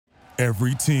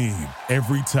Every team,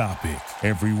 every topic,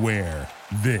 everywhere.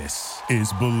 This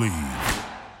is Believe.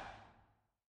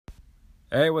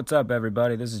 Hey, what's up,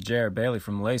 everybody? This is Jared Bailey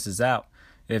from Laces Out.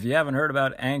 If you haven't heard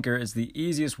about Anchor, it's the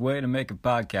easiest way to make a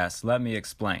podcast. Let me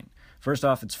explain. First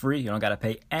off, it's free. You don't got to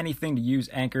pay anything to use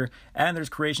Anchor, and there's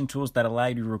creation tools that allow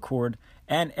you to record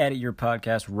and edit your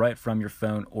podcast right from your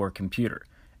phone or computer.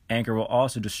 Anchor will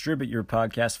also distribute your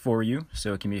podcast for you,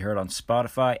 so it can be heard on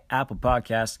Spotify, Apple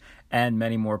Podcasts, and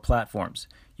many more platforms.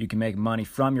 You can make money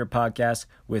from your podcast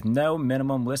with no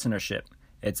minimum listenership.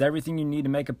 It's everything you need to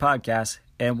make a podcast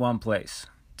in one place.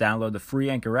 Download the free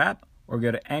Anchor app or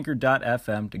go to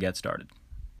anchor.fm to get started.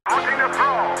 Looking to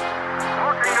throw,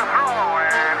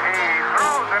 and he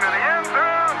throws into the end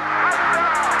zone.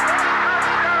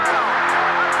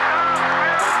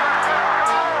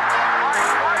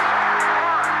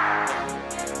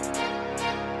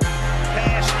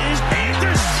 Pass is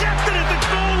intercepted at the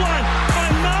goal line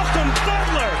by Malcolm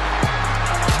Butler.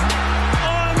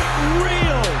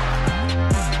 Unreal.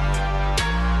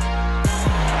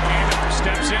 Tatum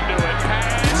steps into it.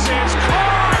 Pass is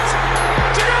caught.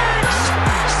 Diggs!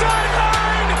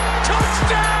 Sideline!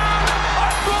 Touchdown!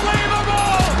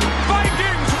 Unbelievable!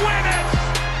 Vikings win it!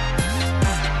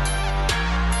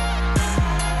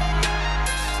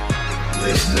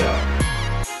 Laces Out.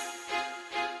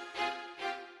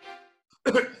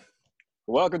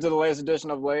 Welcome to the latest edition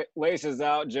of Laces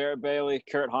Out. Jared Bailey,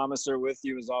 Kurt Homiser with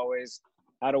you as always.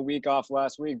 Had a week off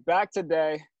last week. Back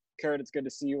today. Kurt, it's good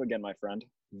to see you again, my friend.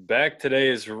 Back today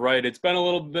is right. It's been a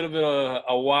little bit of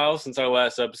a while since our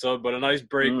last episode, but a nice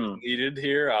break was needed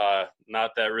here.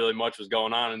 Not that really much was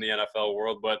going on in the NFL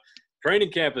world, but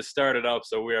training camp has started up,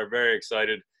 so we are very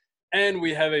excited. And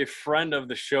we have a friend of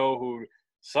the show who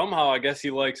somehow, I guess he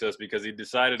likes us because he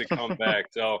decided to come back.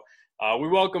 So we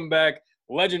welcome back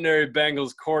legendary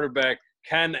Bengals quarterback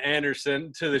Ken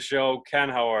Anderson to the show. Ken,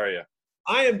 how are you?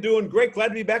 I am doing great. Glad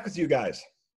to be back with you guys.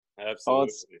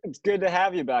 Absolutely. Oh, it's good to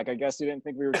have you back. I guess you didn't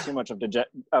think we were too much of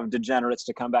degenerates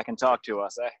to come back and talk to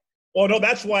us, eh? Oh, no,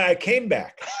 that's why I came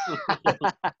back.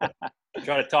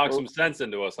 Try to talk some sense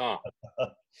into us, huh?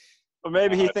 Or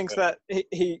maybe he thinks that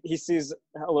he sees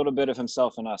a little bit of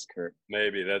himself in us, Kurt.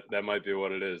 Maybe that might be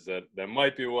what it is. That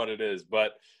might be what it is.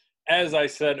 But as I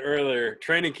said earlier,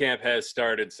 training camp has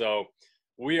started, so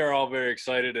we are all very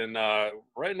excited. And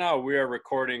right now we are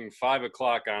recording 5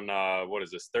 o'clock on,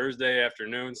 Thursday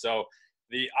afternoon. So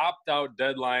the opt-out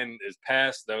deadline is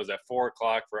passed. That was at 4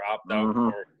 o'clock for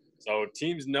opt-out. So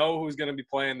teams know who's going to be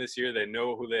playing this year. They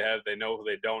know who they have. They know who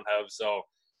they don't have. So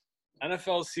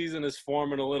NFL season is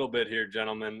forming a little bit here,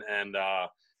 gentlemen. And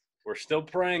we're still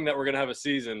praying that we're going to have a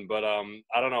season, but I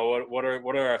don't know. What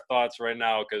are our thoughts right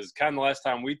now? Because kind of the last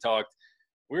time we talked,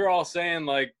 we were all saying,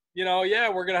 like, yeah,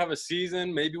 we're going to have a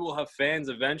season. Maybe we'll have fans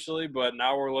eventually, but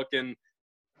now we're not going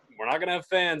to have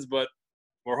fans, but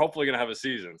we're hopefully going to have a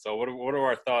season. So what are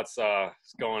our thoughts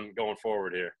going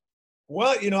forward here?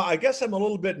 Well, I guess I'm a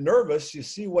little bit nervous. You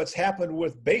see what's happened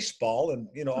with baseball and,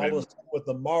 all this with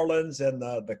the Marlins and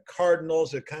the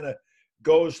Cardinals. It kind of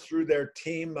goes through their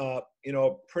team,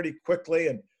 pretty quickly.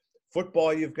 And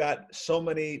football, you've got so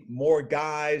many more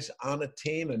guys on a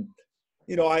team. And,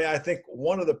 I think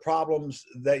one of the problems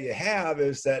that you have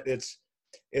is that it's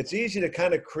easy to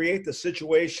kind of create the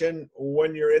situation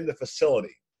when you're in the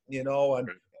facility, and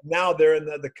now they're in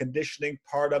the conditioning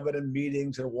part of it and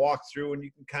meetings and walkthrough, and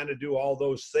you can kind of do all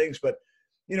those things. But,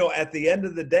 at the end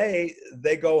of the day,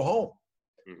 they go home.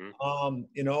 And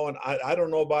I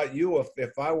don't know about you.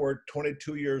 If I were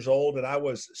 22 years old and I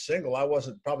was single, I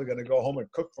wasn't probably going to go home and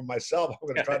cook for myself. I'm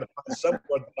going to try to find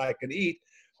someone that I can eat.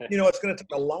 It's going to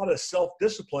take a lot of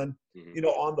self-discipline,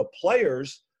 on the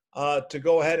players to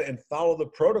go ahead and follow the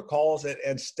protocols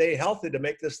and stay healthy to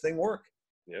make this thing work.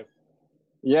 Yeah.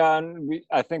 Yeah, and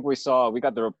I think we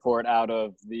got the report out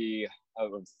of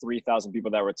 3,000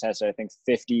 people that were tested. I think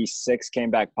 56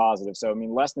 came back positive. So,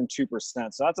 less than 2%. So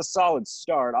that's a solid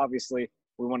start. Obviously,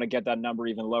 we want to get that number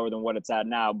even lower than what it's at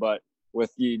now. But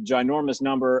with the ginormous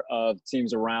number of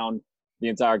teams around the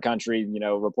entire country,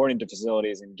 reporting to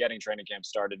facilities and getting training camp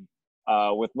started,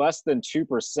 with less than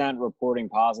 2% reporting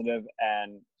positive,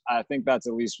 and I think that's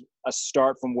at least a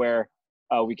start from where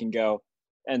we can go.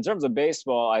 And in terms of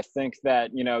baseball, I think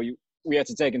that, we have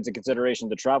to take into consideration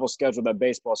the travel schedule that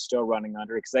baseball is still running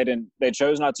under, because they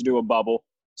chose not to do a bubble.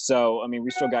 So, we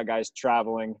still got guys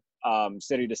traveling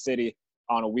city to city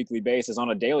on a weekly basis, on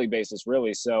a daily basis,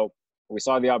 really. So we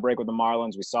saw the outbreak with the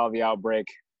Marlins. We saw the outbreak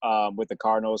with the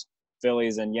Cardinals,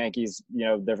 Phillies, and Yankees.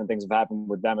 Different things have happened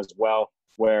with them as well,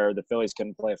 where the Phillies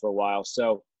couldn't play for a while.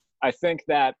 So I think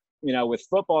that with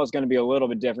football is going to be a little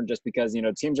bit different just because,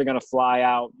 teams are going to fly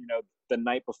out, the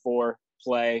night before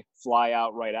play, fly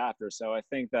out right after. So I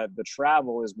think that the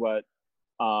travel is what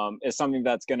is something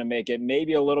that's going to make it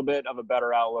maybe a little bit of a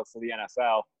better outlook for the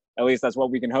NFL. At least that's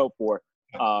what we can hope for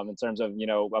in terms of,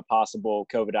 a possible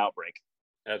COVID outbreak.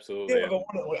 Absolutely. Yeah, but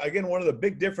one of the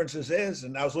big differences is,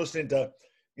 and I was listening to,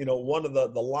 one of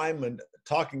the linemen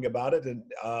talking about it, and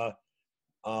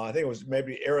I think it was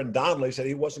maybe Aaron Donnelly said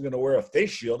he wasn't going to wear a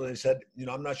face shield, and he said,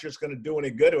 I'm not sure it's going to do any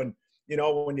good. And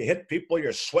when you hit people,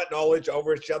 you're sweating all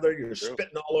over each other, you're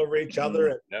spitting all over each other.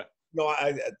 And, yeah.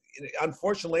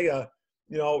 Unfortunately,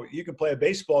 you can play a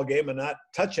baseball game and not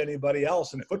touch anybody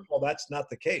else. In football, that's not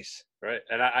the case. Right,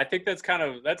 and I think that's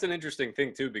an interesting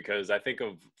thing too, because I think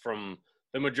from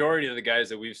the majority of the guys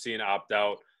that we've seen opt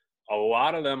out, a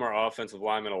lot of them are offensive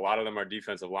linemen, a lot of them are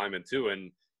defensive linemen too.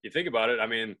 And you think about it, I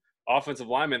mean, offensive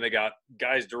linemen, they got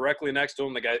guys directly next to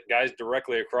them, they got guys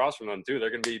directly across from them too. They're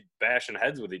going to be bashing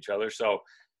heads with each other. So,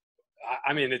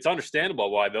 I mean, it's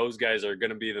understandable why those guys are going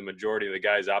to be the majority of the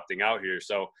guys opting out here.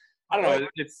 So, I don't know.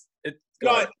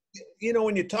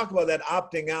 When you talk about that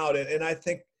opting out, and I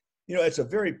think, it's a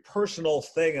very personal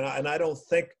thing, and I don't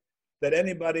think that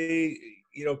anybody,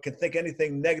 can think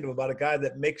anything negative about a guy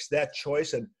that makes that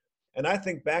choice. And I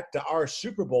think back to our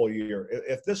Super Bowl year.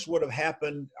 If this would have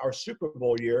happened our Super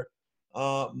Bowl year,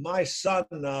 my son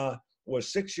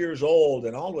was 6 years old,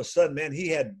 and all of a sudden, man, he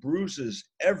had bruises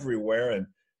everywhere, and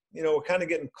kind of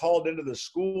getting called into the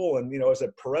school, and is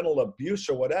it parental abuse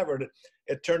or whatever? And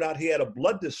it turned out he had a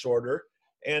blood disorder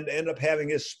and ended up having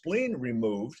his spleen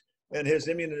removed, and his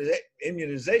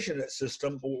immunization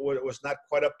system was not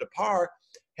quite up to par.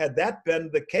 Had that been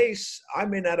the case, I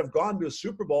may not have gone to a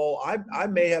Super Bowl. I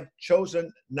may have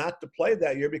chosen not to play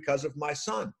that year because of my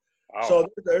son. Wow. So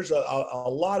there's a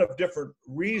lot of different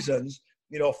reasons,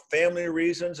 family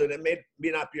reasons, and it may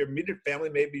not be your immediate family,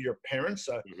 maybe your parents.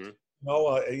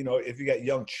 If you got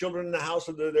young children in the house,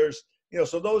 there's,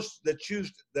 so those that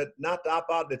choose that not to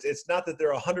opt out, it's not that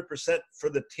they're 100% for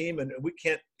the team, and we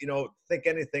can't, think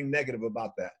anything negative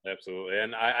about that. Absolutely.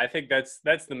 And I think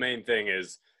that's the main thing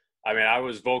is, I mean, I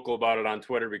was vocal about it on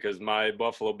Twitter because my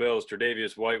Buffalo Bills,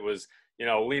 Tre'Davious White, was,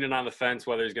 leaning on the fence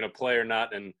whether he's going to play or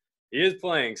not. And he is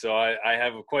playing. So I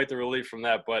have quite the relief from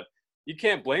that, but you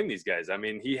can't blame these guys. I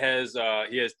mean, he has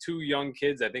two young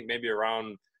kids, I think maybe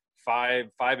around 5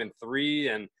 and 3.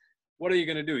 And what are you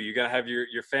going to do? You're going to have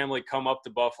your family come up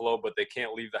to Buffalo, but they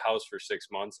can't leave the house for 6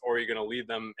 months, or you're going to leave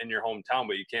them in your hometown,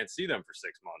 but you can't see them for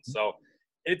 6 months. So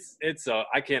it's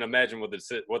I can't imagine what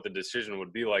the decision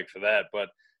would be like for that. But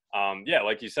yeah,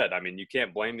 like you said, I mean, you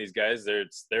can't blame these guys.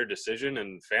 It's their decision,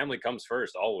 and family comes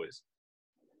first always.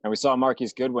 And we saw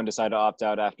Marquise Goodwin decide to opt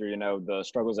out after, the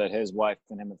struggles that his wife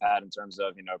and him have had in terms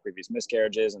of, previous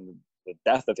miscarriages and the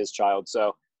death of his child.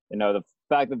 So, the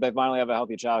fact that they finally have a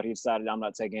healthy child, he decided, I'm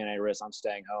not taking any risks. I'm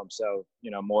staying home. So,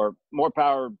 more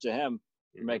power to him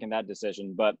for making that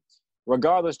decision. But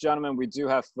regardless, gentlemen, we do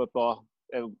have football.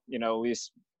 At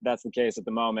least that's the case at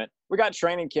the moment. We got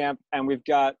training camp, and we've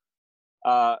got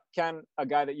Ken, a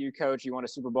guy that you coach, you won a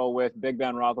Super Bowl with, Big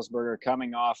Ben Roethlisberger,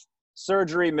 coming off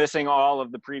surgery, missing all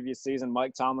of the previous season.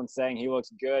 Mike Tomlin saying he looks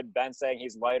good. Ben saying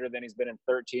he's lighter than he's been in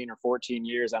 13 or 14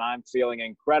 years, and I'm feeling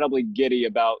incredibly giddy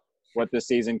about what this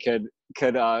season could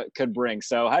bring.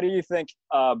 So, how do you think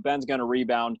Ben's going to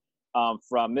rebound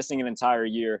from missing an entire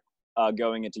year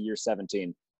going into year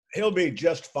 17? He'll be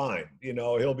just fine.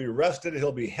 He'll be rested.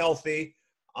 He'll be healthy.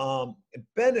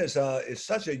 Ben is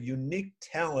such a unique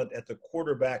talent at the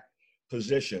quarterback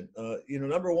position.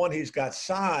 Number one, he's got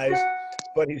size,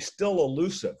 but he's still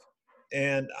elusive.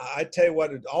 And I tell you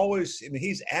what,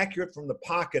 he's accurate from the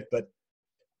pocket, but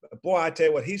boy, I tell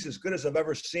you what, he's as good as I've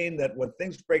ever seen. That when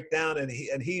things break down and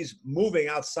he's moving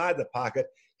outside the pocket,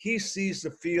 he sees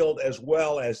the field as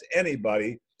well as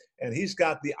anybody, and he's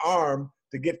got the arm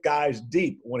to get guys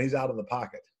deep when he's out of the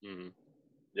pocket. Mm-hmm.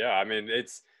 Yeah, I mean,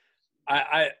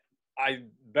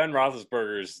 Ben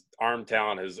Roethlisberger's arm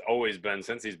talent has always been,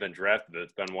 since he's been drafted,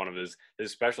 it's been one of his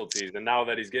specialties. And now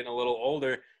that he's getting a little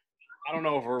older, I don't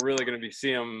know if we're really going to be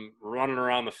seeing him running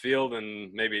around the field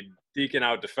and maybe deking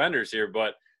out defenders here,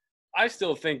 but I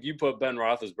still think you put Ben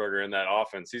Roethlisberger in that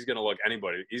offense, he's going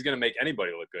to make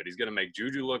anybody look good. He's going to make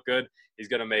Juju look good. He's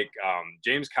going to make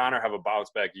James Conner have a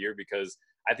bounce back year, because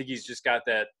I think he's just got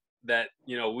that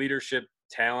leadership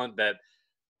talent, that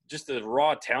just the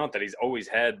raw talent that he's always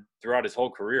had throughout his whole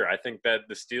career. I think that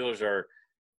the Steelers are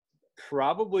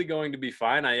probably going to be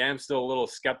fine. I am still a little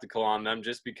skeptical on them,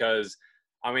 just because,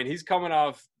 I mean, he's coming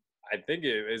off, I think,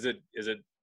 is it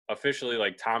officially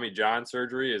like Tommy John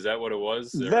surgery? Is that what it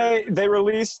was? They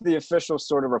released the official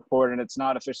sort of report, and it's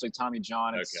not officially Tommy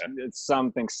John. It's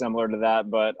something similar to that,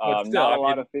 but still, not a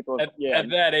lot of people. At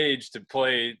that age, to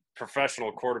play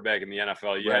professional quarterback in the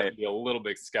NFL, you have to be a little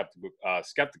bit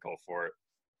skeptical for it.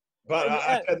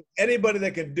 But anybody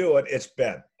that can do it, it's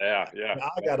Ben. Yeah.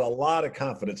 I got a lot of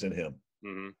confidence in him.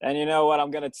 Mm-hmm. And you know what?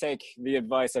 I'm going to take the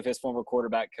advice of his former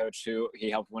quarterback coach who he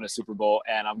helped win a Super Bowl,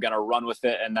 and I'm going to run with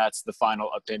it, and that's the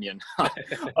final opinion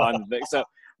on the thing. So,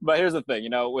 but here's the thing,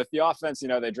 with the offense,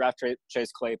 they draft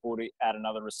Chase Claypool to add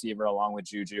another receiver along with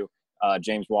Juju,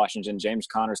 James Washington, James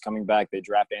Conner's coming back. They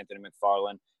draft Anthony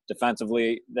McFarland.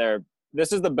 Defensively,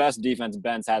 this is the best defense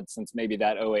Ben's had since maybe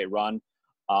that 2008 run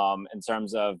in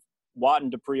terms of Watt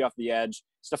and Dupree off the edge.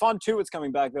 Stephon Tuitt's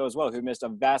coming back, though, as well, who missed a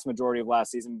vast majority of last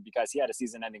season because he had a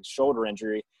season-ending shoulder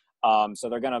injury. So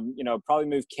they're going to, probably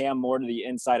move Cam more to the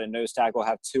inside at nose tackle,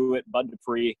 have Tuitt, Bud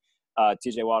Dupree,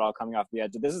 TJ Watt all coming off the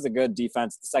edge. This is a good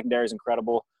defense. The secondary is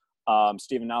incredible.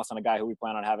 Steven Nelson, a guy who we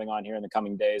plan on having on here in the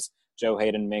coming days. Joe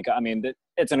Hayden, Minka. I mean,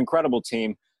 it's an incredible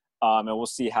team, and we'll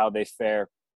see how they fare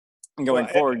going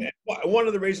forward. One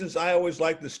of the reasons I always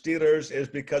like the Steelers is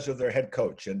because of their head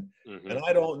coach. And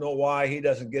I don't know why he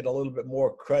doesn't get a little bit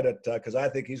more credit because I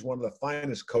think he's one of the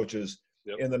finest coaches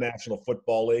in the National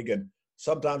Football League. And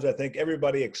sometimes I think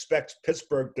everybody expects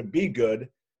Pittsburgh to be good.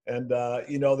 And,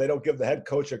 they don't give the head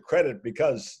coach a credit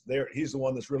because he's the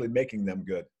one that's really making them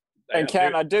good. And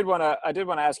Ken, I did want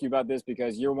to ask you about this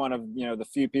because you're one of, the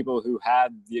few people who had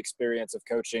the experience of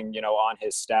coaching, on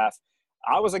his staff.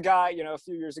 I was a guy, a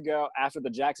few years ago after the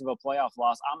Jacksonville playoff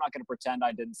loss. I'm not going to pretend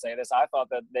I didn't say this. I thought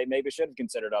that they maybe should have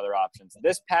considered other options.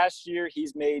 This past year,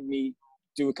 he's made me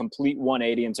do a complete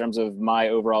 180 in terms of my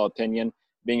overall opinion,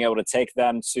 being able to take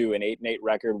them to an 8-8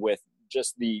 record with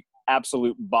just the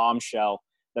absolute bombshell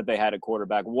that they had at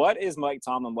quarterback. What is Mike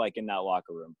Tomlin like in that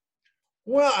locker room?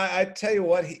 Well, I tell you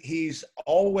what, he's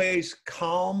always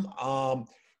calm.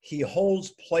 He holds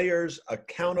players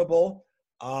accountable.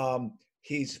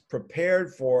 He's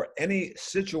prepared for any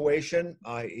situation.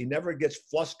 He never gets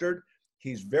flustered.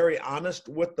 He's very honest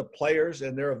with the players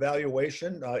and their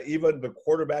evaluation, even the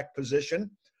quarterback position.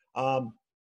 I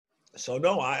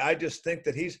just think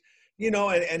that he's,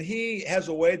 and he has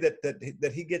a way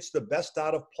that he gets the best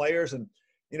out of players. And,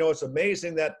 it's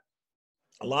amazing that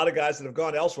a lot of guys that have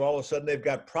gone elsewhere, all of a sudden they've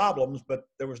got problems, but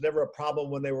there was never a problem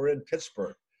when they were in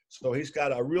Pittsburgh. So he's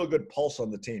got a real good pulse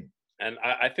on the team. And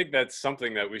I think that's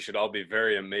something that we should all be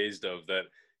very amazed of, that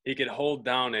he could hold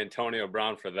down Antonio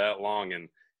Brown for that long and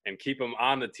keep him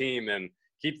on the team and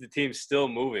keep the team still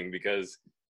moving because,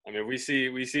 we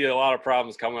see a lot of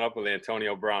problems coming up with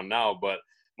Antonio Brown now, but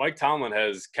Mike Tomlin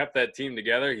has kept that team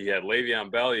together. He had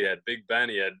Le'Veon Bell, he had Big Ben,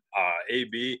 he had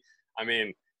AB.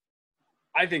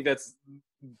 I think that's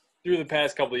through the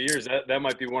past couple of years, that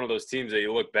might be one of those teams that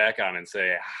you look back on and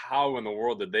say, how in the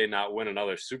world did they not win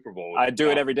another Super Bowl? I do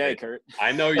it every day, Kurt.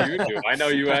 I know you do. I know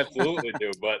you absolutely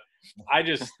do. But I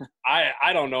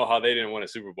don't know how they didn't win a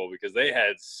Super Bowl because they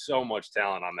had so much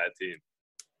talent on that team.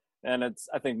 And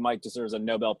I think Mike deserves a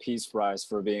Nobel Peace Prize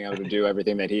for being able to do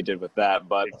everything that he did with that.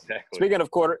 But exactly. Speaking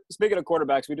of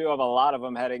quarterbacks, we do have a lot of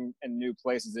them heading in new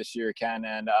places this year, Ken.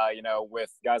 And, with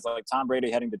guys like Tom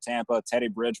Brady heading to Tampa, Teddy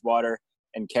Bridgewater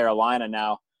in Carolina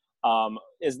now.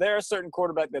 Is there a certain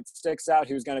quarterback that sticks out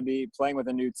who's going to be playing with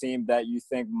a new team that you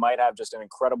think might have just an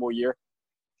incredible year?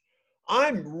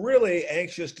 I'm really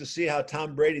anxious to see how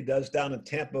Tom Brady does down in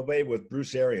Tampa Bay with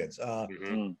Bruce Arians.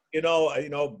 Bruce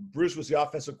was the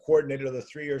offensive coordinator the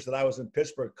 3 years that I was in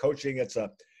Pittsburgh coaching. It's a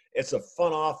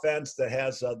fun offense that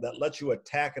has that lets you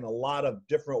attack in a lot of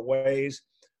different ways.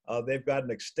 They've got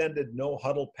an extended no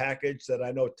huddle package that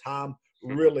I know Tom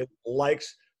really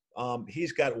likes.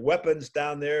 He's got weapons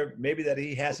down there, maybe that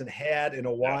he hasn't had in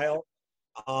a while.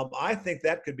 I think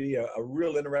that could be a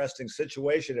real interesting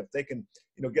situation if they can,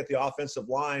 get the offensive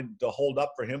line to hold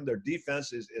up for him. Their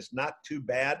defense is not too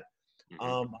bad.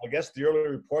 I guess the early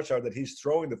reports are that he's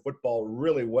throwing the football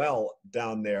really well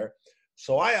down there.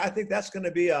 So I think that's going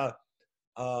to be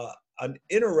an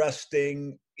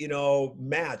interesting,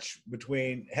 match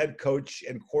between head coach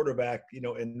and quarterback,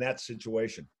 in that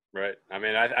situation. Right.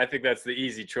 I think that's the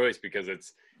easy choice because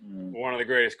it's one of the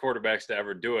greatest quarterbacks to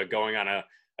ever do it, going on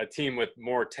a team with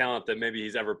more talent than maybe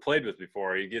he's ever played with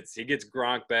before. He gets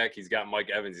Gronk back. He's got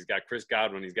Mike Evans. He's got Chris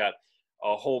Godwin. He's got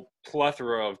a whole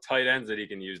plethora of tight ends that he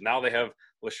can use. Now they have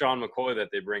LaShawn McCoy that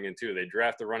they bring in too. They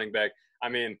draft a running back.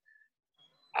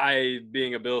 I,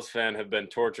 being a Bills fan, have been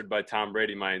tortured by Tom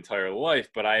Brady my entire life,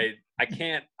 but I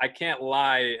can't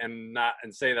lie and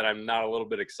say that I'm not a little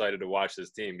bit excited to watch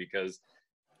this team because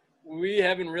we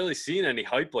haven't really seen any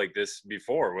hype like this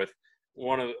before with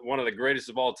one of the greatest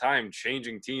of all time,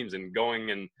 changing teams and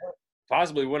going and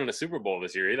possibly winning a Super Bowl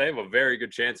this year. They have a very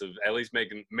good chance of at least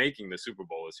making the Super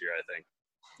Bowl this year, I think.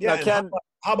 Yeah, now, Ken,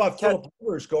 how about Philip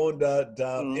Rivers going to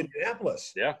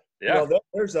Indianapolis? Yeah.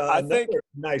 There's another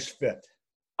nice fit.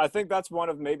 I think that's one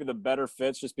of maybe the better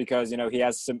fits, just because he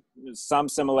has some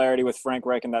similarity with Frank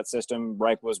Reich in that system.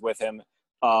 Reich was with him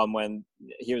when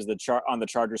he was on the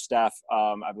Chargers staff,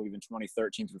 I believe in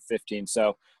 2013 through 15.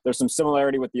 So there's some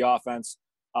similarity with the offense.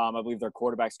 I believe their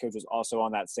quarterbacks coach was also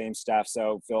on that same staff.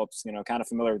 So Phillips, kind of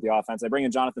familiar with the offense. They bring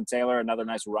in Jonathan Taylor, another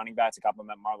nice running back to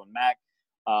complement Marlon Mack.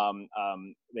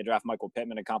 They draft Michael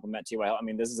Pittman to complement T.Y. Hill. I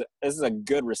mean, this is a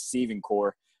good receiving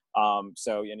core.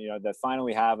 So they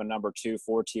finally have a number 2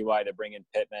 for T.Y. They bring in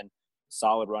Pittman,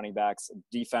 solid running backs.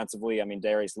 Defensively, I mean,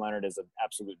 Darius Leonard is an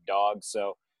absolute dog.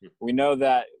 So we know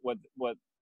that what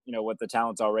the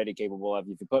talent's already capable of.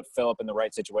 If you put Phillip in the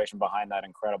right situation behind that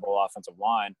incredible offensive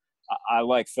line, I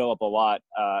like Phillip a lot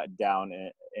down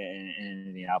in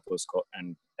Indianapolis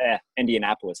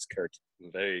Indianapolis, Kurt.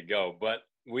 There you go. But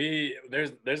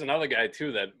there's another guy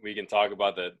too that we can talk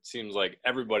about that seems like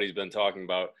everybody's been talking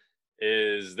about.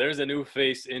 There's a new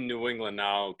face in New England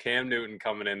now, Cam Newton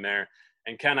coming in there.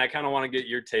 And Ken, I kind of want to get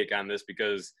your take on this,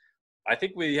 because I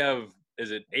think we have,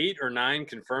 is it 8 or 9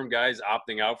 confirmed guys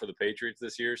opting out for the Patriots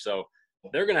this year? So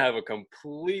they're going to have a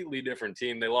completely different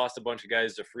team. They lost a bunch of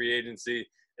guys to free agency.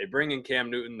 They bring in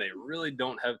Cam Newton. They really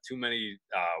don't have too many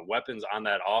weapons on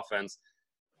that offense.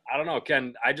 I don't know,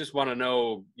 Ken, I just want to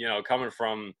know, coming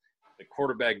from the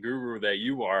quarterback guru that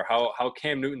you are, how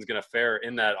Cam Newton's going to fare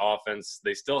in that offense.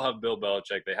 They still have Bill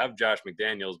Belichick. They have Josh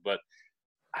McDaniels, but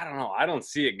I don't know. I don't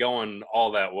see it going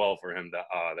all that well for him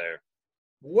there.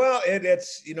 Well,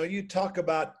 it's, you talk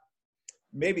about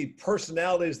maybe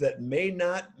personalities that may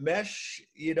not mesh,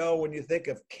 when you think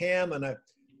of Cam, and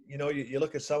you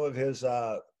look at some of his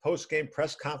post-game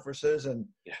press conferences, and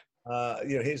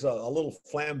he's a little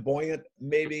flamboyant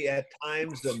maybe at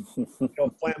times, and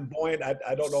flamboyant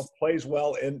I don't know if plays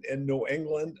well in New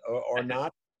England or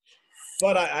not.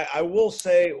 But I will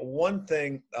say one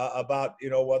thing about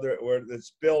whether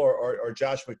it's Bill or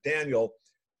Josh McDaniel,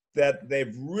 that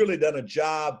they've really done a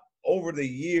job over the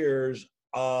years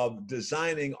of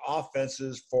designing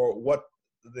offenses for what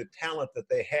the talent that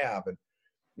they have. And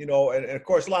and of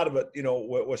course a lot of it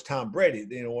was Tom Brady,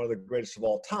 one of the greatest of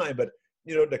all time, but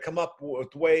to come up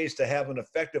with ways to have an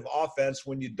effective offense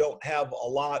when you don't have a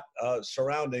lot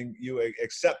surrounding you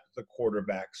except the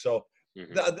quarterback. So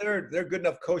they're good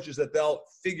enough coaches that they'll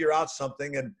figure out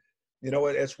something, and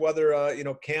it's whether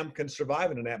Cam can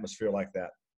survive in an atmosphere like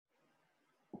that.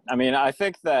 I mean, I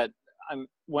think that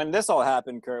when this all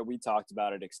happened, Kurt, we talked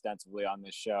about it extensively on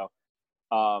this show.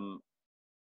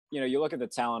 You look at the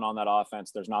talent on that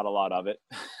offense, there's not a lot of it,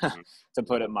 to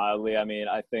put it mildly. I mean,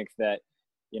 I think that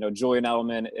Julian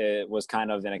Edelman was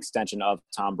kind of an extension of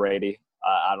Tom Brady.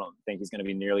 I don't think he's going to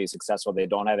be nearly as successful. They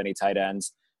don't have any tight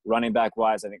ends. Running back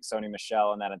wise, I think Sony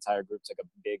Michel and that entire group took a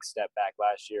big step back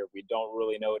last year. We don't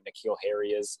really know what N'Keal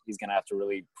Harry is. He's going to have to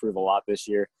really prove a lot this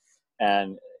year.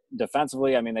 And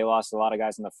defensively, I mean, they lost a lot of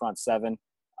guys in the front seven.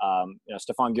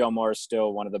 Stephon Gilmore is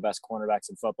still one of the best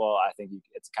cornerbacks in football. I think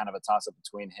it's kind of a toss-up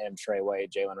between him, Trey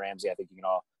Wade, Jalen Ramsey. I think you can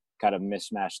all kind of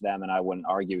mismatch them, and I wouldn't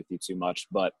argue with you too much.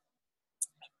 But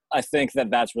I think that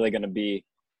that's really going to be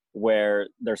where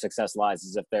their success lies,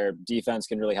 is if their defense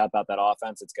can really help out that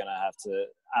offense. It's going to have to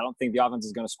 – I don't think the offense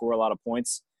is going to score a lot of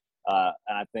points.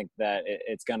 And I think that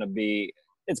it's going to be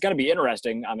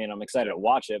interesting. I mean, I'm excited to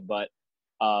watch it, but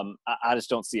I just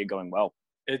don't see it going well.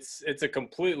 It's a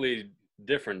completely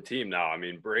different team now. I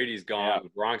mean, Brady's gone,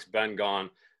 Gronk's been gone.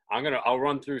 I'll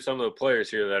run through some of the players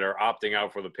here that are opting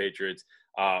out for the Patriots.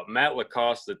 Matt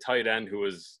Lacoste, the tight end, who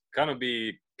is going to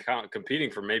be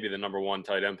competing for maybe the number 1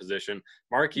 tight end position.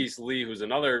 Marquise Lee, who's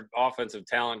another offensive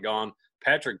talent, gone.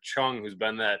 Patrick Chung, who's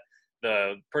been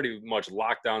the pretty much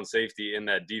lockdown safety in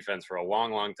that defense for a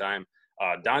long, long time.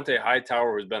 Dante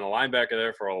Hightower, who's been a linebacker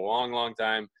there for a long, long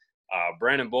time.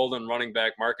 Brandon Bolden, running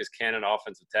back. Marcus Cannon,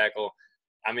 offensive tackle.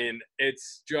 I mean,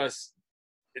 it's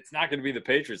not going to be the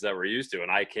Patriots that we're used to,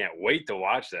 and I can't wait to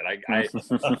watch that.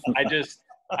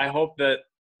 I hope that,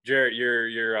 Jarrett,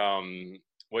 you're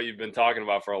what you've been talking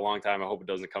about for a long time, I hope it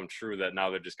doesn't come true that now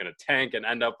they're just going to tank and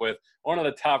end up with one of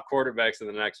the top quarterbacks in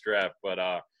the next draft. But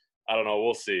I don't know.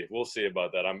 We'll see. We'll see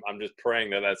about that. I'm just praying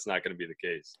that that's not going to be the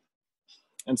case.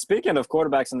 And speaking of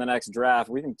quarterbacks in the next draft,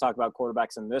 we can talk about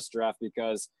quarterbacks in this draft,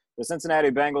 because the Cincinnati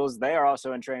Bengals, they are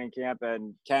also in training camp,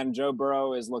 and Joe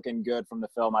Burrow is looking good from the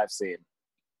film I've seen.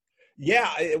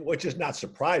 Yeah, which is not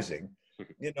surprising.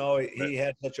 He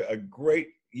had such a great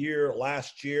year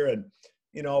last year, and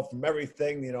from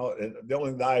everything, the only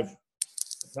thing that I've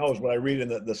knows when I read in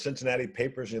the Cincinnati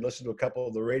papers and you listen to a couple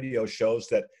of the radio shows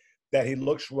that he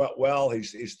looks well.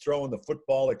 He's throwing the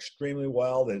football extremely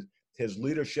well. His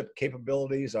leadership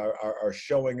capabilities are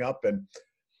showing up. And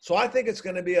so I think it's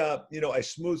going to be a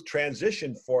smooth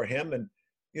transition for him. And,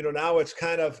 now it's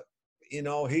kind of,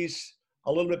 he's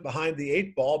a little bit behind the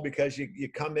 8 ball because you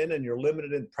come in and you're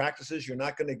limited in practices. You're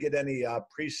not going to get any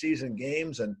preseason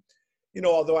games. And,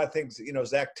 although I think,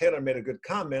 Zach Taylor made a good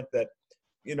comment that,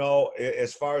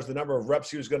 as far as the number of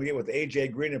reps he was going to get with A.J.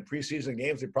 Green in preseason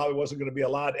games, it probably wasn't going to be a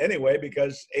lot anyway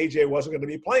because A.J. wasn't going to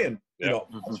be playing,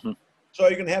 So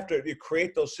you're going to have to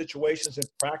create those situations in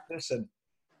practice. And,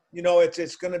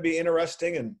 it's going to be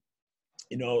interesting. And,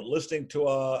 listening to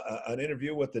an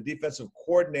interview with the defensive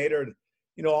coordinator,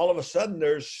 all of a sudden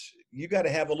you got to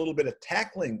have a little bit of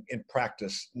tackling in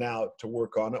practice now to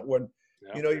work on it when,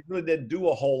 you really didn't do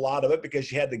a whole lot of it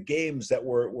because you had the games that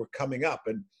were coming up.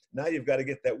 And now you've got to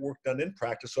get that work done in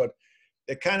practice. So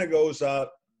it kind of goes,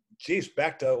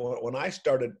 back to when I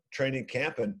started training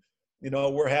camp and,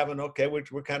 we're having,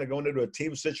 we're kind of going into a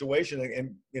team situation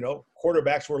and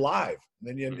quarterbacks were live.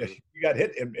 And then you got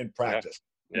hit in practice.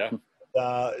 Yeah.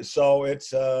 So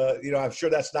it's, I'm sure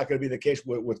that's not going to be the case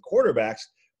with quarterbacks,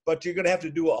 but you're going to have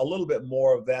to do a little bit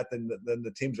more of that than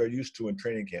the teams are used to in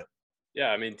training camp.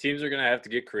 Yeah, I mean, teams are going to have to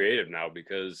get creative now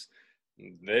because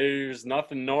there's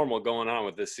nothing normal going on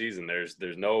with this season. There's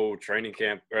no training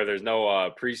camp or there's no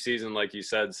preseason, like you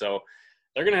said. So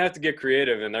they're going to have to get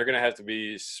creative and they're going to have to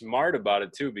be smart about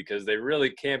it too because they really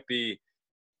can't be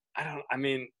 – I don't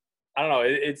know.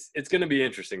 It's going to be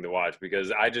interesting to watch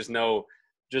because I just know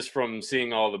just from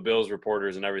seeing all the Bills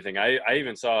reporters and everything, I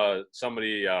even saw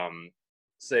somebody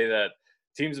say that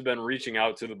teams have been reaching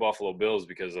out to the Buffalo Bills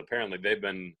because apparently they've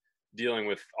been – dealing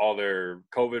with all their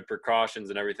COVID precautions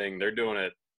and everything. They're doing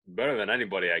it better than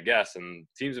anybody, I guess, and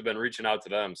teams have been reaching out to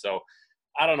them. So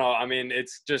I don't know. I mean,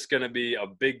 it's just going to be a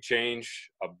big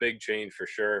change for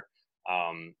sure.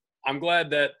 I'm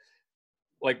glad that,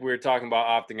 like we were talking about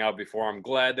opting out before, I'm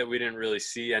glad that we didn't really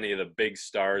see any of the big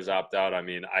stars opt out. I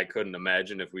mean, I couldn't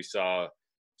imagine if we saw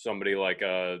somebody like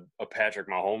a Patrick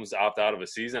Mahomes opt out of a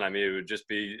season. I mean,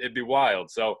 it'd be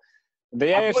wild. So the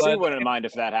AFC wouldn't mind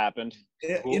if that happened.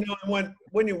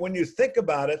 When you think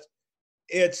about it,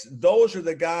 those are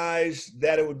the guys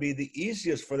that it would be the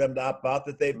easiest for them to opt out,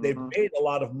 that they've made a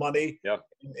lot of money. Yep.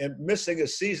 And missing a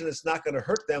season, it's not going to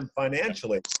hurt them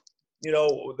financially.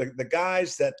 The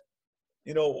guys that,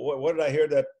 what did I hear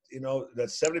that, that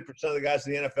 70% of the guys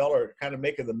in the NFL are kind of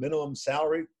making the minimum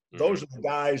salary. Those are the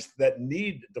guys that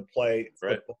need to play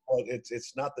football.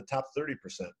 It's not the top 30%.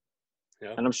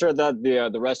 Yeah. And I'm sure that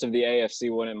the rest of the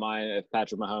AFC wouldn't mind if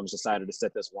Patrick Mahomes decided to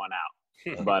sit this one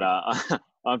out. But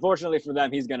unfortunately for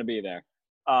them, he's going to be there.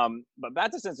 But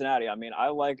back to Cincinnati, I mean, I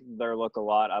like their look a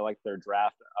lot. I like their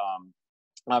draft.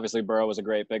 Obviously, Burrow was a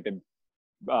great pick. They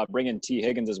bring in T.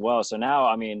 Higgins as well. So now,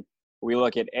 I mean, we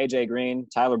look at A.J. Green,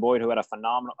 Tyler Boyd, who had a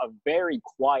very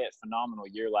quiet, phenomenal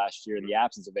year last year in the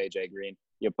absence of A.J. Green.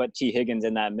 You put T. Higgins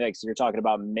in that mix, you're talking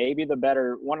about maybe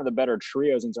one of the better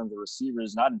trios in terms of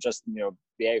receivers, not just the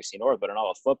AFC North, but in all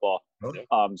of football. Okay.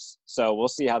 So we'll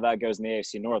see how that goes in the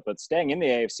AFC North. But staying in the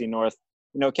AFC North,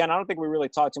 Ken, I don't think we really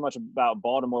talked too much about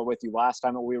Baltimore with you last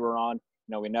time that we were on.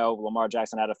 We know Lamar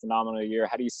Jackson had a phenomenal year.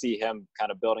 How do you see him kind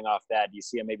of building off that? Do you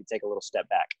see him maybe take a little step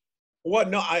back? Well,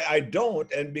 no, I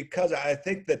don't. And because I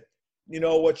think that,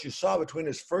 what you saw between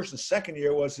his first and second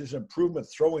year was his improvement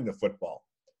throwing the football.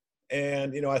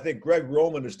 And, I think Greg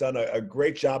Roman has done a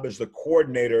great job as the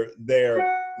coordinator there,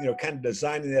 kind of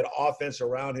designing that offense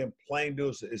around him, playing to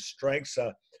his strengths.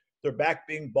 They're back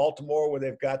being Baltimore where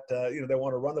they've got, they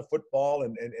want to run the football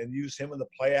and use him in the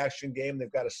play action game.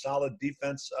 They've got a solid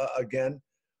defense again.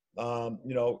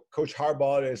 Coach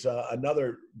Harbaugh is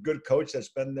another good coach that's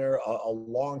been there a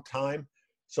long time.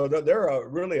 So they're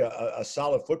really a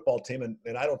solid football team.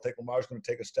 And I don't think Lamar's going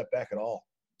to take a step back at all.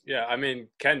 Yeah. I mean,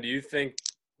 Ken, do you think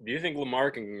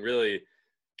Lamar can really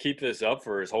keep this up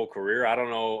for his whole career? I don't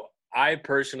know. I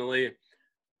personally,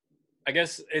 I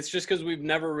guess it's just because we've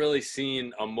never really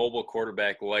seen a mobile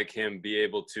quarterback like him be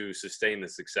able to sustain the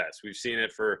success. We've seen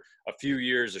it for a few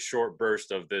years, a short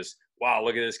burst of this, wow,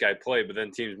 look at this guy play, but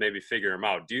then teams maybe figure him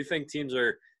out. Do you think teams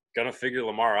are going to figure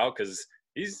Lamar out? Because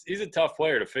he's a tough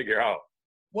player to figure out.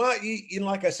 Well,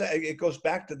 like I said, it goes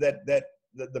back to that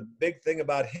the big thing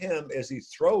about him is he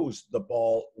throws the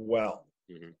ball well.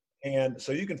 Mm-hmm. And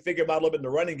so you can figure him out a little bit in the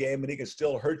running game and he can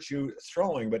still hurt you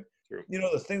throwing. But, True.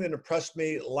 The thing that impressed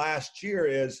me last year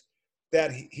is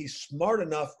that he's smart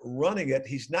enough running it.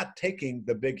 He's not taking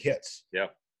the big hits. Yeah.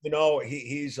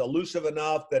 He's elusive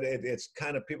enough that it's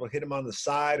kind of people hit him on the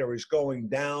side or he's going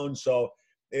down. So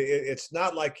it's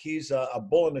not like he's a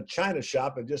bull in a china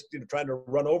shop and just trying to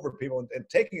run over people and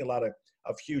taking a lot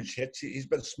of huge hits. He's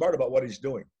been smart about what he's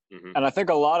doing. Mm-hmm. And I think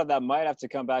a lot of that might have to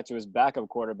come back to his backup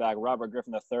quarterback, Robert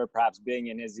Griffin III, perhaps being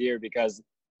in his ear, because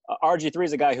RG3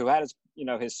 is a guy who had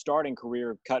his starting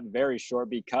career cut very short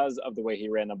because of the way he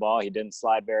ran the ball. He didn't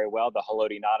slide very well. The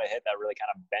Haloti Ngata hit that really kind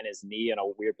of bent his knee in a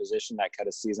weird position that cut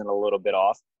his season a little bit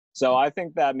off. So I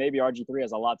think that maybe RG3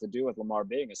 has a lot to do with Lamar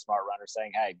being a smart runner,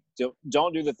 saying, hey,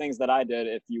 don't do the things that I did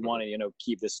if you want to,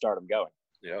 keep this stardom going.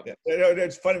 Yeah.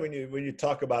 It's funny when you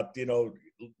talk about,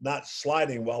 not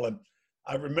sliding well. And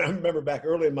I remember back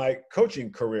early in my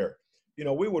coaching career,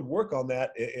 we would work on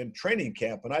that in training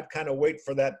camp, and I'd kind of wait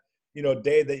for that,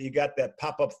 day that you got that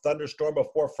pop-up thunderstorm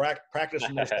before practice,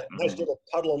 and there's that nice little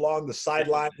puddle along the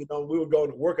sideline. We would go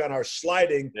and work on our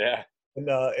sliding in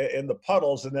the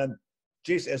puddles, and then,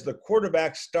 geez, as the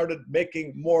quarterback started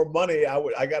making more money,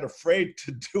 I got afraid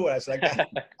to do it. I said, I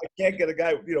can't get a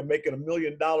guy, making $1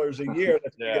 million a year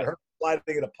that's going to get hurt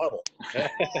sliding in a puddle.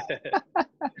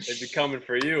 They'd be coming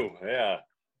for you. Yeah.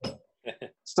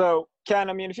 So, Ken,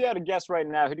 if you had to guess right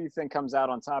now, who do you think comes out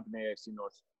on top in the AFC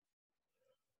North?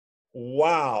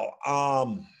 Wow.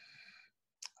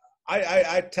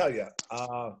 I tell you,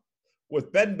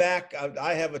 with Ben back,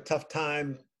 I have a tough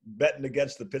time betting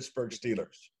against the Pittsburgh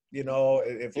Steelers.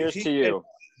 Here's to you.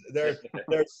 Their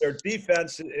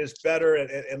defense is better,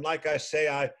 and like I say,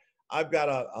 I've got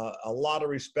a lot of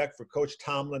respect for Coach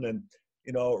Tomlin, and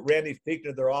Randy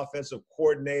Fichtner, their offensive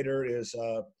coordinator,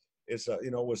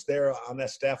 was there on that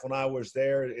staff when I was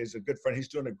there. Is a good friend. He's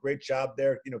doing a great job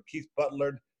there. Keith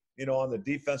Butler, on the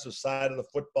defensive side of the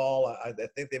football, I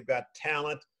think they've got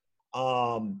talent.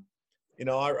 I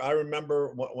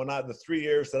remember when the 3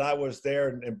 years that I was there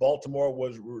in Baltimore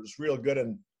was real good,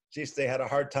 and geez, they had a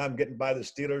hard time getting by the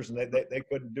Steelers, and they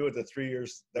couldn't do it the 3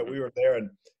 years that we were there.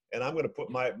 And I'm going to put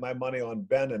my money on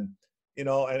Ben. And,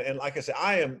 and like I said,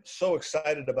 I am so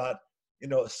excited about,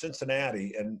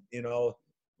 Cincinnati. And,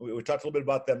 we talked a little bit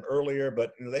about them earlier,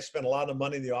 but, they spent a lot of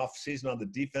money in the offseason on the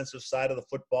defensive side of the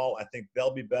football. I think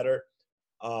they'll be better.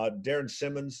 Darren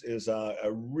Simmons is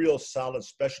a real solid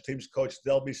special teams coach.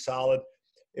 They'll be solid.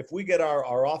 If we get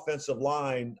our offensive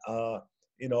line,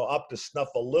 up to snuff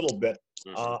a little bit,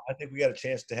 I think we got a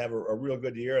chance to have a real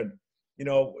good year. And,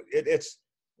 it's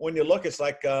when you look, it's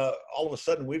like all of a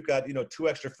sudden we've got, 2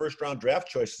 extra first-round draft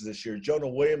choices this year. Jonah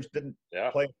Williams didn't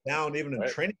play down even in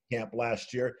training camp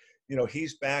last year.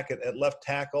 He's back at left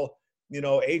tackle.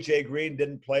 A.J. Green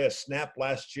didn't play a snap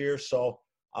last year. So,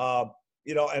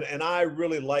 and I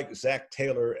really like Zach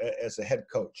Taylor as a head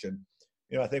coach. And,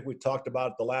 I think we talked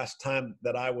about it the last time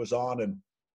that I was on, and,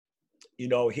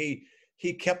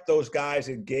 he kept those guys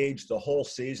engaged the whole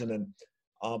season. And,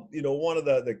 one of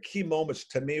the key moments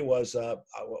to me was my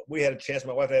wife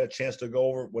had a chance to go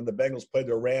over when the Bengals played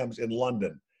the Rams in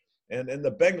London, and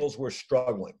the Bengals were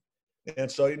struggling.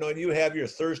 And so, you have your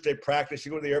Thursday practice,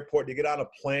 you go to the airport, you get on a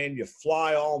plane, you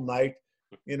fly all night,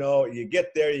 you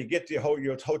get there, you get to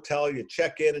your hotel, you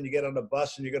check in, and you get on the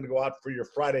bus, and you're going to go out for your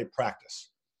Friday practice.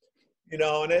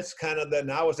 And it's kind of then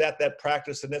I was at that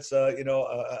practice, and it's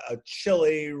a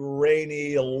chilly,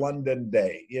 rainy London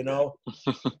day, and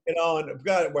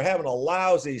God, we're having a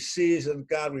lousy season.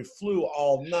 God, we flew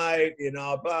all night,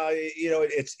 but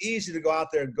it's easy to go out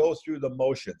there and go through the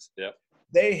motions. Yeah.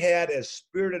 They had as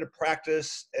spirited a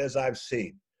practice as I've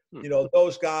seen.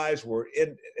 Those guys were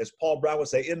in, as Paul Brown would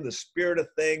say, in the spirit of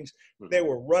things. They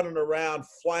were running around,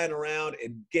 flying around,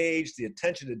 engaged. The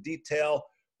attention to detail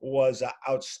was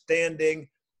outstanding.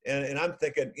 And I'm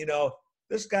thinking,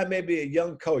 this guy may be a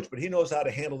young coach, but he knows how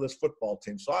to handle this football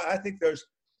team. So I think there's,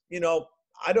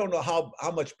 I don't know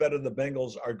how much better the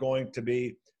Bengals are going to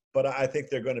be, but I think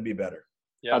they're going to be better.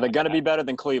 Yeah. Are they going to be better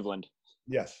than Cleveland?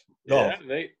 Yes. Yeah,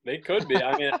 they could be.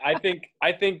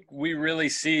 I think we really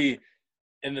see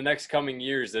in the next coming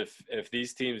years, if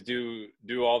these teams do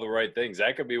all the right things,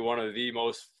 that could be one of the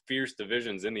most fierce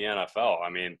divisions in the NFL.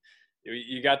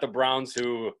 You got the Browns,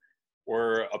 who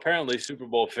were apparently Super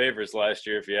Bowl favorites last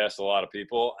year, if you asked a lot of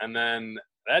people, and then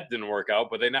that didn't work out.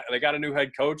 But they got a new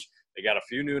head coach. They got a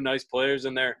few new nice players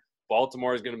in there.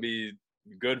 Baltimore is going to be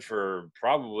good for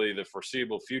probably the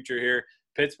foreseeable future here.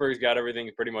 Pittsburgh's got everything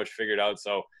pretty much figured out.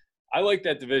 So I like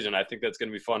that division. I think that's going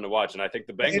to be fun to watch, and I think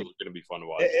the Bengals are going to be fun to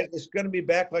watch. It's going to be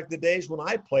back like the days when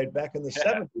I played back in the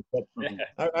 70s. But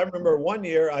I remember one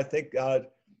year, I think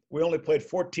we only played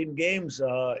 14 games,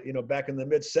 back in the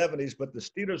mid-70s, but the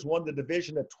Steelers won the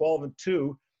division at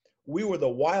 12-2. We were the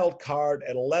wild card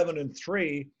at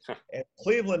 11-3, and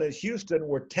Cleveland and Houston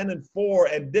were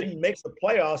 10-4 and didn't make the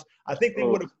playoffs. I think they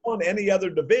would have won any other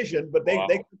division, but they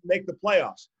couldn't make the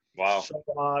playoffs. Wow. So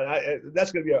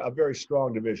that's going to be a very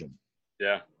strong division.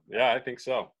 Yeah, I think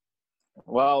so.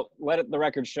 Well, let the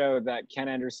record show that Ken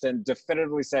Anderson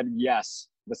definitively said yes,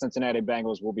 the Cincinnati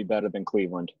Bengals will be better than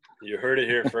Cleveland. You heard it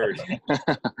here first.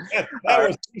 That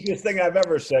was the easiest thing I've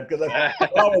ever said, because I'm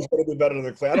always going to be better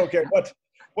than Cleveland. I don't care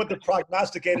what the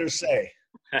prognosticators say.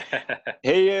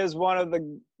 He is one of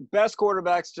the best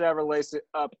quarterbacks to ever lace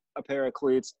up a pair of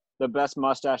cleats, the best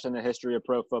mustache in the history of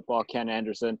pro football, Ken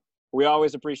Anderson. We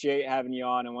always appreciate having you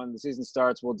on, and when the season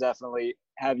starts, we'll definitely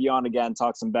have you on again,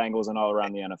 talk some Bengals and all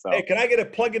around the NFL. Hey, can I get a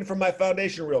plug-in from my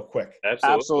foundation real quick?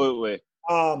 Absolutely.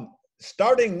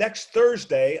 Starting next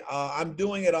Thursday, I'm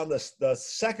doing it on the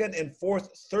second and fourth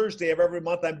Thursday of every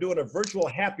month. I'm doing a virtual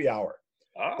happy hour.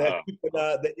 That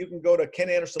you can go to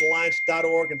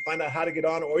KenAndersonAlliance.org and find out how to get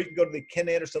on, or you can go to the Ken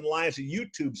Anderson Alliance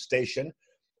YouTube station.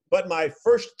 But my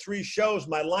first 3 shows,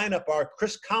 my lineup are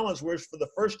Chris Collinsworth for the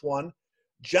first one,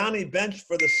 Johnny Bench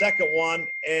for the second one,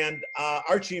 and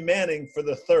Archie Manning for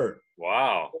the third.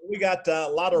 Wow. We got a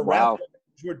lot of rap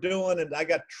we're doing, and I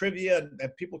got trivia,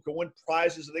 and people can win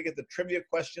prizes if they get the trivia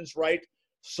questions right.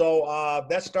 So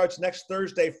that starts next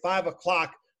Thursday, 5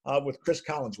 o'clock with Chris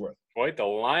Collinsworth. Quite the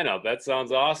lineup. That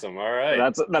sounds awesome. All right.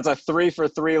 That's a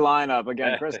 3-for-3 lineup.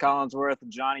 Again, Chris Collinsworth,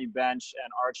 Johnny Bench,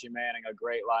 and Archie Manning, a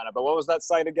great lineup. But what was that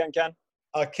site again, Ken?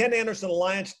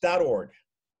 KenAndersonAlliance.org.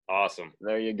 Awesome.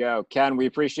 There you go. Ken, we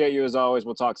appreciate you as always.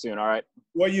 We'll talk soon, all right?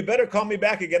 Well, you better call me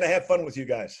back again. I have fun with you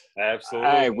guys. Absolutely.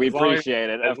 Hey, we appreciate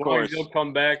it, of course. As long as you'll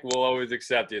come back, we'll always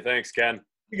accept you. Thanks, Ken.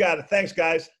 You got it. Thanks,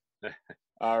 guys.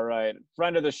 All right.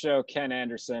 Friend of the show, Ken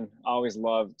Anderson. Always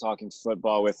love talking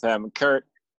football with him. Kurt,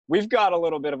 we've got a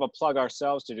little bit of a plug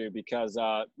ourselves to do because,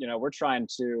 we're trying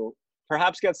to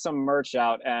perhaps get some merch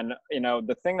out. And,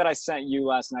 the thing that I sent you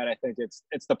last night, I think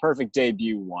it's the perfect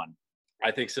debut one. I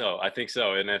think so.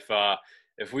 And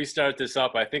if we start this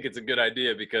up, I think it's a good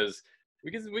idea because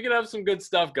we could have some good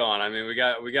stuff going. I mean, we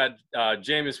got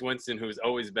Jameis Winston, who's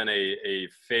always been a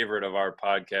favorite of our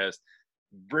podcast,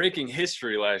 breaking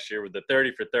history last year with the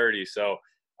 30 for 30. So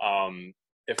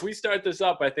if we start this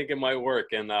up, I think it might work.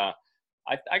 And I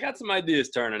got some ideas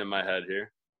turning in my head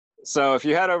here. So if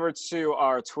you head over to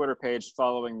our Twitter page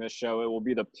following this show, it will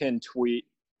be the pinned tweet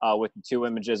with the 2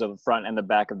 images of the front and the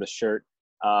back of the shirt.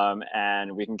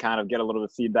 And we can kind of get a little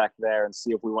bit of feedback there and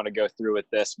see if we want to go through with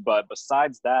this. But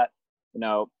besides that,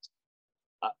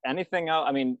 anything else?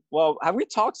 I mean, well, have we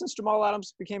talked since Jamal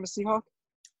Adams became a Seahawk?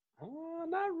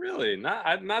 Not really.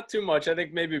 Not too much. I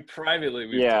think maybe privately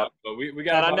we've talked, but we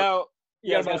got. And we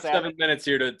got about 7 minutes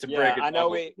here to break it. I know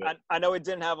we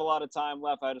didn't have a lot of time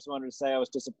left. I just wanted to say I was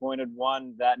disappointed.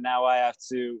 One, that now I have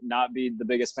to not be the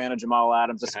biggest fan of Jamal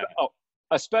Adams.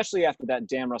 Especially after that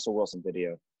damn Russell Wilson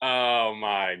video. Oh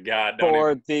my God!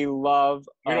 For the love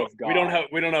of God.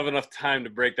 We don't have enough time to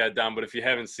break that down. But if you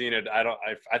haven't seen it,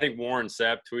 I think Warren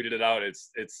Sapp tweeted it out.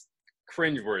 It's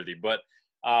cringeworthy. But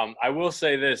I will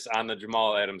say this on the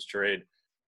Jamal Adams trade: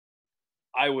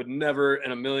 I would never,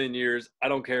 in a million years, I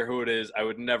don't care who it is, I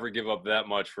would never give up that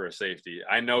much for a safety.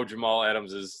 I know Jamal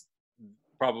Adams is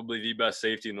probably the best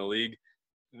safety in the league.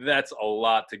 That's a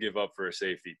lot to give up for a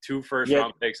safety. 2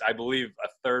 first-round picks, I believe a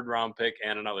third-round pick,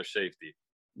 and another safety.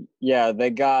 Yeah, they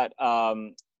got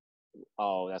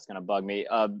that's going to bug me.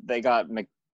 They got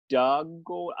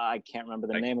McDougall. I can't remember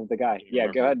the name of the guy. Yeah,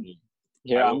 go ahead.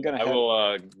 Here, I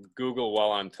will Google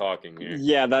while I'm talking here.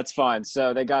 Yeah, that's fine.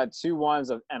 So they got 2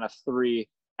 1s and a 3,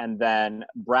 and then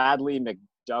Bradley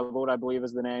McDougald, I believe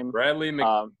is the name. Bradley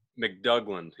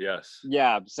McDougland, yes.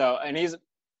 Yeah, so,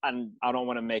 and I don't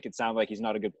want to make it sound like he's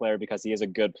not a good player because he is a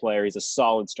good player. He's a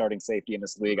solid starting safety in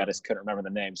this league. I just couldn't remember the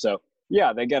name. So,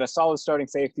 yeah, they get a solid starting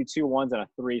safety, 2 1s and a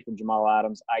 3 from Jamal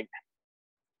Adams.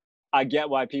 I get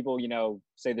why people,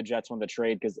 say the Jets won the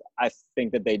trade because I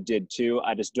think that they did too.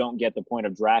 I just don't get the point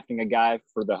of drafting a guy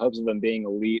for the hopes of him being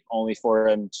elite only for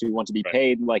him to want to be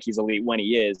paid like he's elite when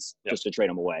he is, just to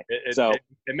trade him away.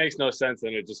 It makes no sense,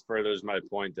 and it just furthers my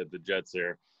point that the Jets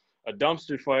are a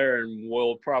dumpster fire and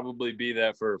will probably be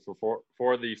that for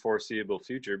the foreseeable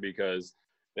future because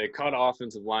they cut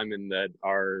offensive linemen that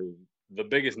are the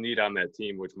biggest need on that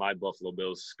team, which my Buffalo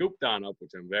Bills scooped on up,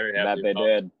 which I'm very happy about. That they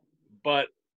did. But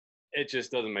it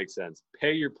just doesn't make sense.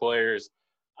 Pay your players.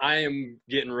 I am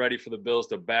getting ready for the Bills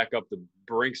to back up the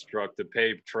Brinks truck to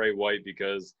pay Trey White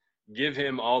because give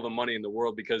him all the money in the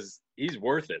world because he's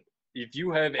worth it. If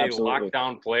you have an absolute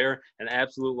lockdown player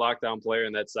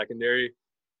in that secondary,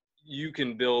 you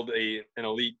can build an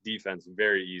elite defense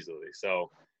very easily.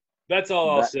 So that's all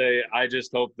I'll say. I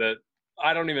just hope that –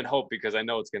 I don't even hope because I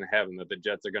know it's going to happen that the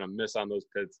Jets are going to miss on those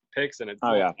picks and it's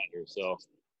matter. So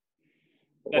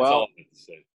that's all I have to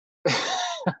say.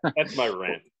 That's my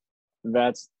rant.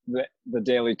 That's the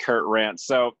daily Kurt rant.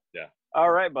 So, yeah.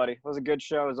 All right, buddy. It was a good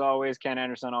show as always. Ken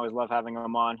Anderson, always love having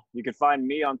him on. You can find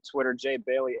me on Twitter, Jay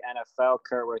Bailey NFL.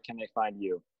 Kurt, where can they find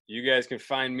you? You guys can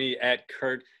find me at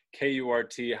Kurt,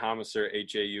 K-U-R-T, Haumesser,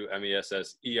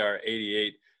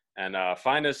 Haumesser88. And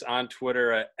find us on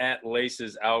Twitter at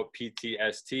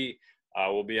LacesOutPTST.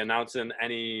 We'll be announcing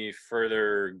any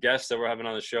further guests that we're having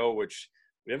on the show, which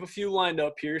we have a few lined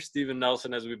up here. Steven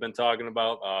Nelson, as we've been talking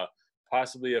about,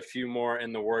 possibly a few more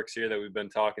in the works here that we've been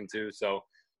talking to. So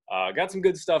got some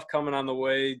good stuff coming on the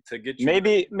way to get you.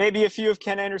 Maybe a few of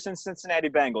Ken Anderson's Cincinnati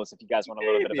Bengals if you guys want a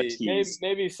little bit of a tease.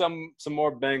 Maybe some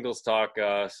more Bengals talk.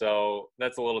 So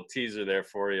that's a little teaser there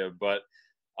for you. But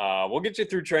we'll get you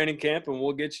through training camp and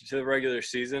we'll get you to the regular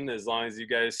season as long as you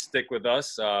guys stick with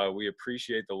us. We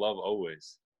appreciate the love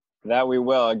always. That we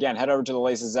will. Again, head over to the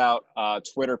Laces Out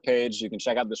Twitter page. You can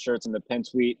check out the shirts in the pin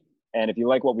tweet. And if you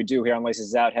like what we do here on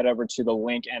Laces Out, head over to the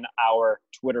link in our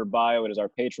Twitter bio. It is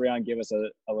our Patreon. Give us a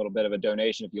little bit of a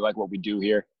donation if you like what we do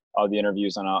here, all the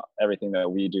interviews on everything that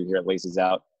we do here at Laces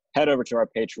Out. Head over to our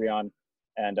Patreon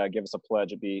and give us a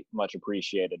pledge. It'd be much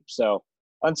appreciated. So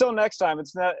until next time,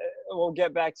 we'll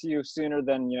get back to you sooner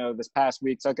than, this past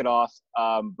week took it off.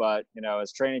 But,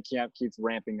 as training camp keeps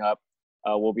ramping up,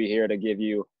 we'll be here to give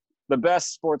you the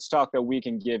best sports talk that we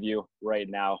can give you right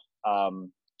now.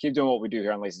 Keep doing what we do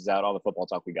here on Laces Out, all the football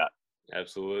talk we got.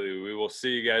 Absolutely. We will see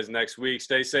you guys next week.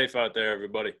 Stay safe out there,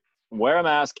 everybody. Wear a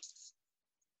mask.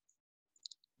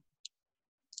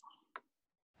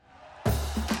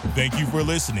 Thank you for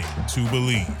listening to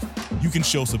Believe. You can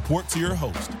show support to your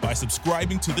host by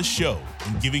subscribing to the show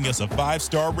and giving us a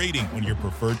 5-star rating on your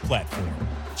preferred platform.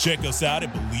 Check us out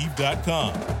at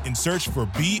Believe.com and search for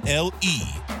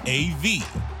BLEAV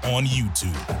on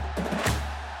YouTube.